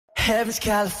Heaven's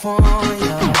California.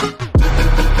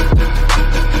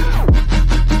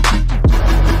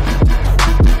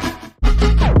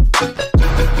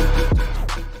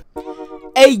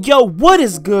 Hey yo, what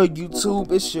is good,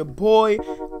 YouTube? It's your boy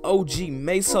OG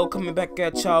Maso coming back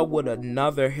at y'all with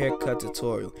another haircut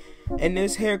tutorial. In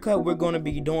this haircut, we're going to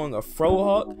be doing a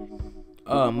Frohawk,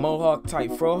 mohawk type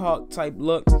Frohawk type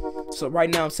look. So right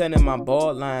now I'm setting my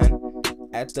bald line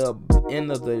at the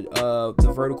end of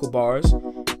the vertical bars,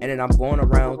 and then I'm going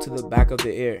around to the back of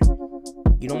the ear.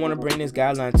 You don't want to bring this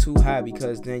guideline too high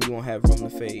because then you won't have room to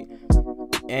fade.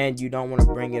 And you don't want to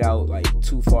bring it out like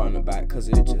too far in the back because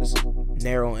it just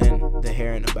narrow in the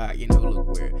hair in the back, you know,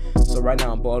 look weird. So right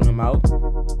now I'm balding him out.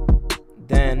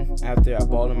 Then after I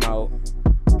bald him out,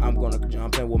 I'm going to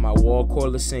jump in with my wall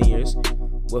cordless seniors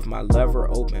with my lever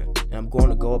open, and I'm going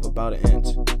to go up about an inch.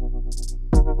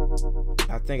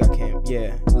 I think I can,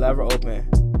 yeah, lever open,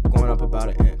 going up about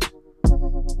an inch.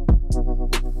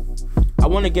 I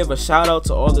want to give a shout out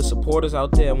to all the supporters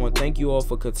out there. I want to thank you all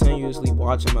for continuously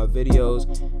watching my videos,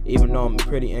 even though I'm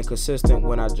pretty inconsistent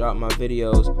when I drop my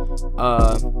videos.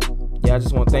 Yeah, I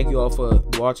just want to thank you all for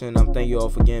watching. I'm thank you all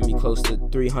for getting me close to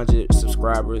 300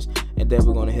 subscribers, and then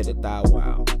we're gonna hit a thou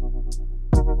wow.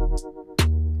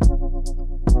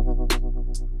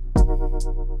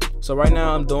 So right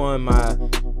now I'm doing my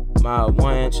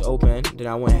 1 inch open, then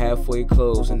I went halfway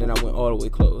closed, and then I went all the way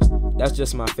closed. That's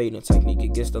just my fading technique.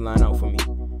 It gets the line out for me.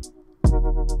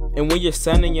 And when you're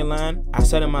setting your line, I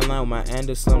set in my line with my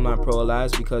Anders Slimline Pro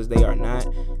Elites because they are not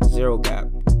zero gap.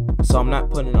 So I'm not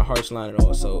putting a harsh line at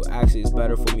all. So actually it's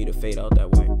better for me to fade out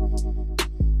that way.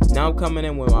 Now I'm coming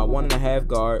in with my 1.5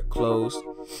 guard closed.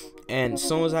 And as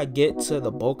soon as I get to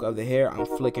the bulk of the hair, I'm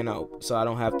flicking out. So I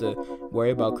don't have to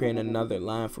worry about creating another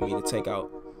line for me to take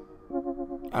out.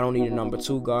 I don't need a number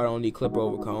 2 guard. I don't need clipper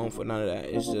over comb for none of that.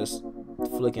 It's just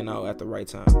flicking out at the right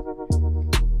time.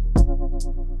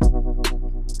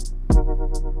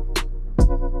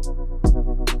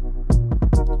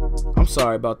 I'm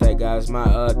sorry about that, guys.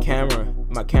 My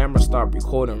camera stopped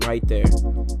recording right there.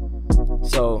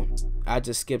 So I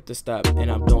just skipped the step,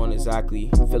 and I'm doing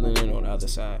exactly filling in on the other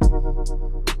side.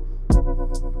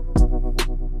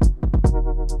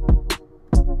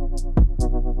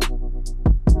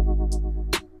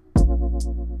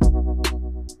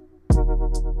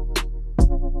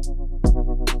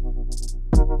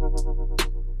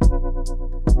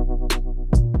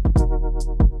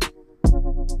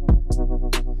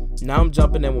 Now I'm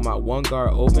jumping in with my 1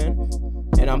 guard open,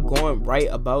 and I'm going right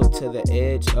about to the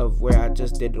edge of where I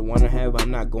just did the 1.5.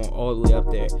 I'm not going all the way up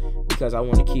there because I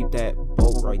want to keep that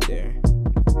bulk right there.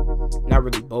 Not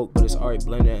really bulk, but it's already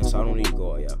blended in, so I don't need to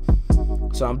go all up.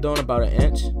 So I'm doing about an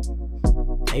inch,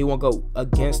 and you won't go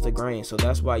against the grain, so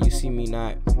that's why you see me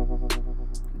not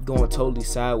going totally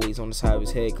sideways on the side of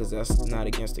his head, because that's not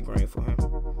against the grain for him.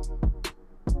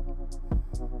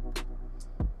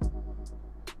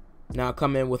 Now I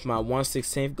come in with my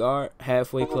 1/16 guard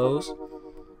halfway closed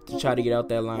to try to get out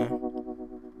that line.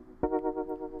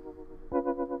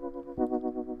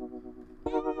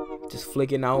 Just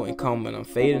flicking out and combing. I'm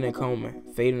fading and combing,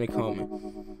 fading and combing.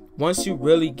 Once you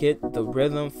really get the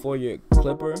rhythm for your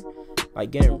clipper,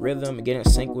 like getting rhythm and getting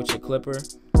sync with your clipper,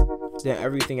 then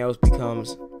everything else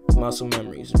becomes muscle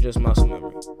memory. So just muscle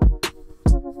memory.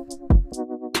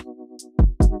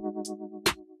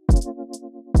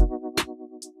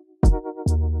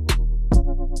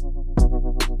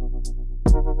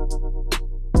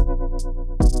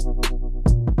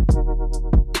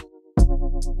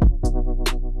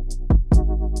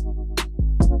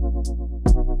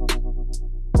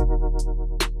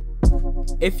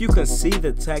 If you can see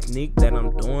the technique that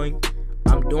I'm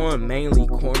doing mainly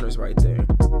corners right there,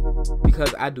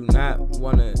 because I do not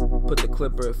want to put the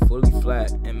clipper fully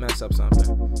flat and mess up something.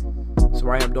 So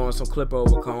right, I'm doing some clipper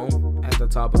over comb at the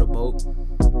top of the boat,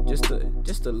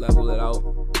 just to level it out.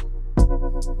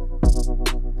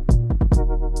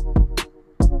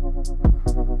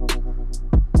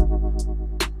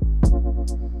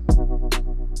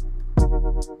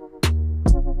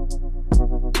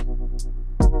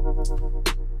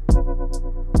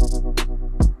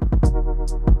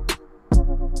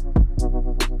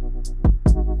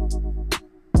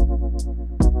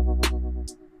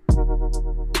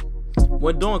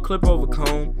 When doing clipper over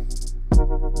comb,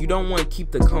 you don't want to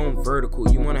keep the comb vertical.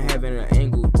 You want to have it at an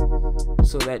angle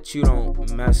so that you don't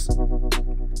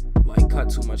like cut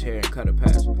too much hair and cut a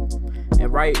patch.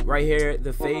 And right here,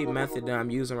 the fade method that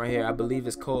I'm using right here, I believe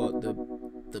it's called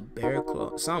the bear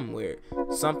claw,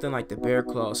 something like the bear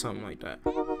claw, something like that.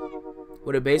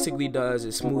 What it basically does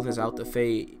is smoothens out the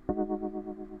fade.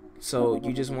 So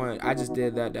you just want, I just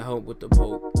did that to help with the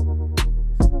bulk.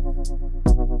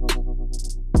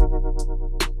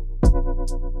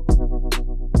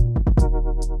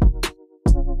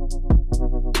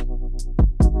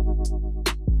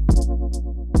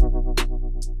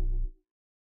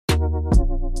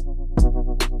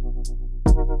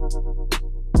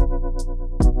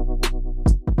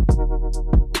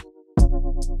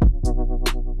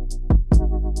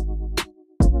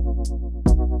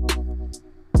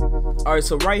 Alright,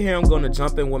 so right here I'm going to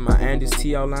jump in with my Andes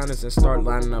T outliners and start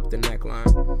lining up the neckline.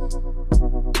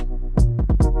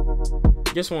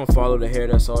 Just want to follow the hair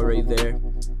that's already there.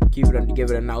 Give it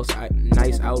a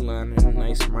nice outline and a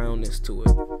nice roundness to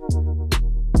it.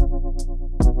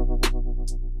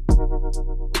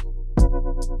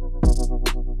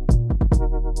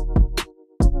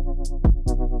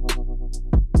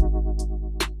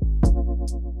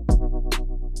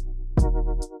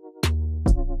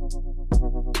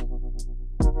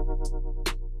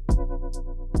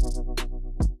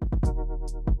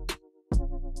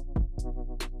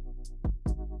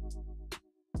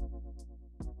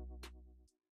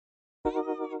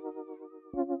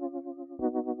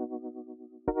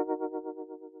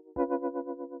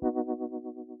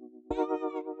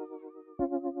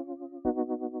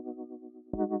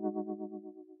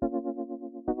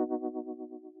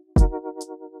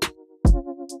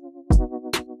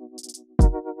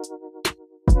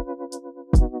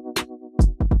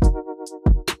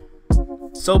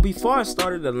 So before I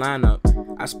started the lineup,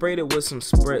 I sprayed it with some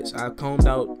spritz. I combed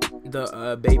out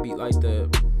the baby, like the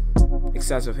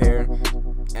excessive hair,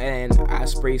 and I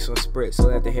sprayed some spritz so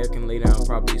that the hair can lay down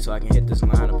properly so I can hit this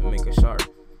lineup and make it sharp.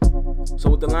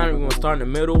 So with the lineup, we're going to start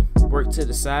in the middle, work to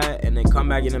the side, and then come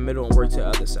back in the middle and work to the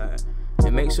other side.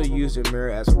 And make sure you use your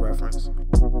mirror as a reference.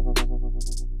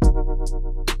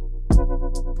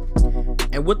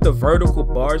 And with the vertical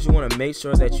bars, you want to make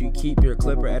sure that you keep your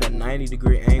clipper at a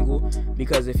 90-degree angle,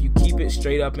 because if you keep it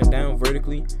straight up and down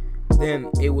vertically, then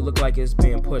it will look like it's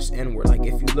being pushed inward. Like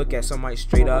if you look at somebody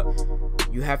straight up,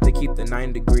 you have to keep the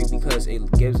 90-degree because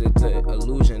it gives it the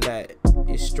illusion that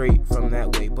it's straight from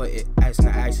that way, but it's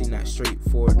not actually not straight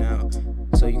forward down.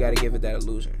 So you got to give it that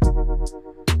illusion.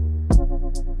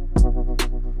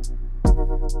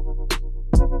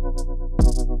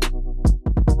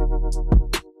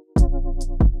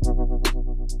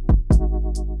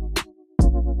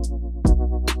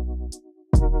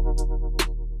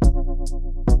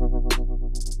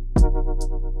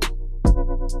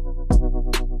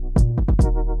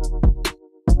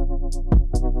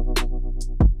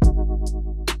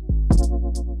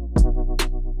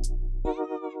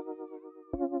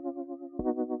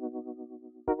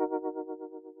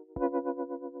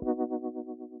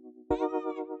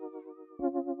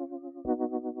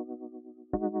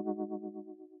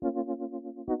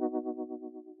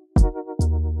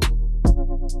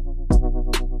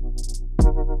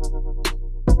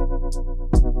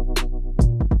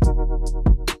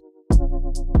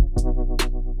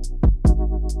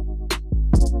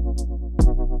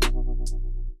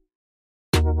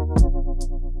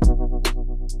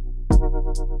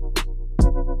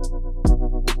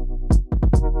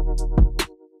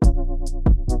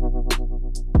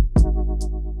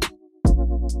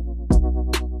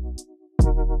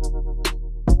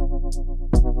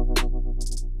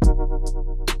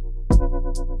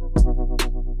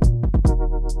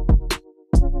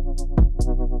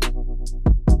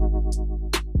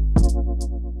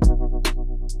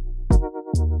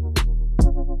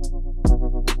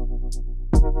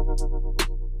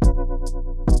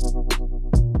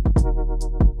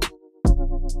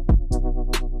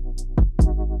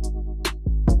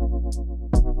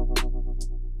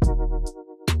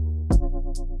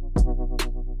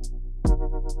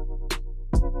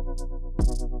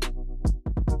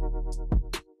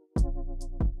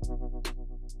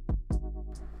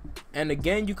 And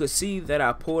again, you could see that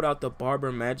I pulled out the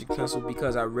Barber Magic Pencil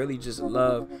because I really just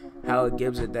love how it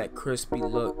gives it that crispy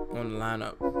look on the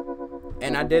lineup.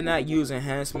 And I did not use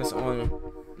enhancements on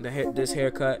this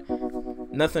haircut.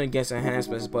 Nothing against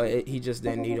enhancements, but he just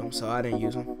didn't need them, so I didn't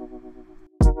use them.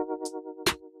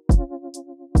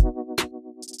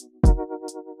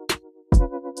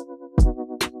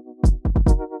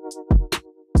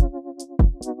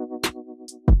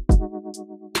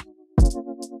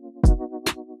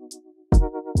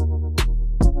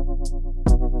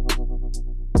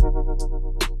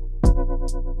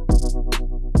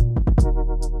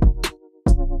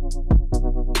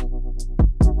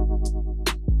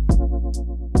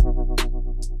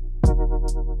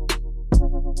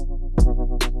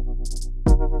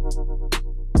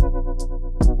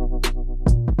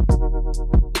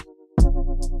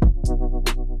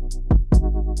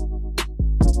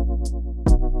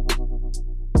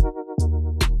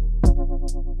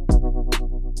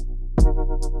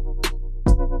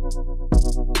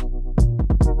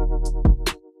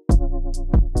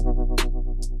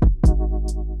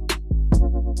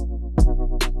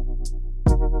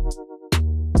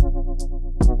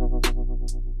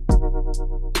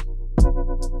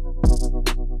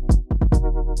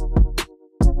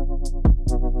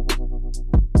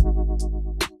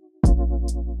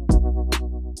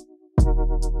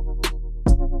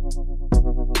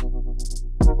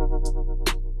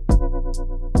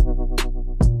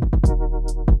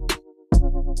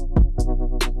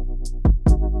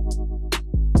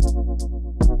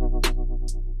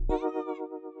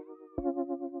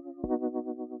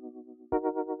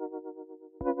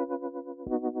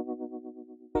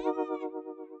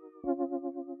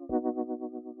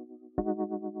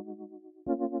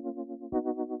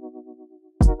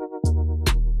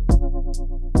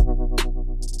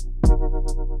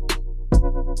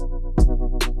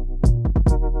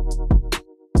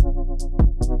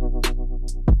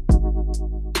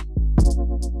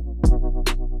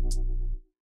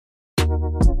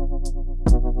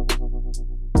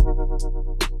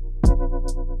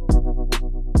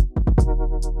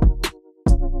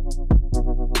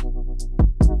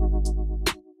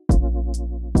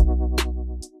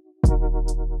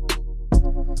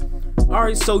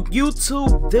 Alright, so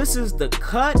YouTube, this is the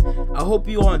cut. I hope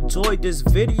you all enjoyed this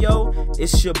video.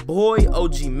 It's your boy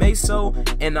OG Maso,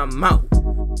 and I'm out.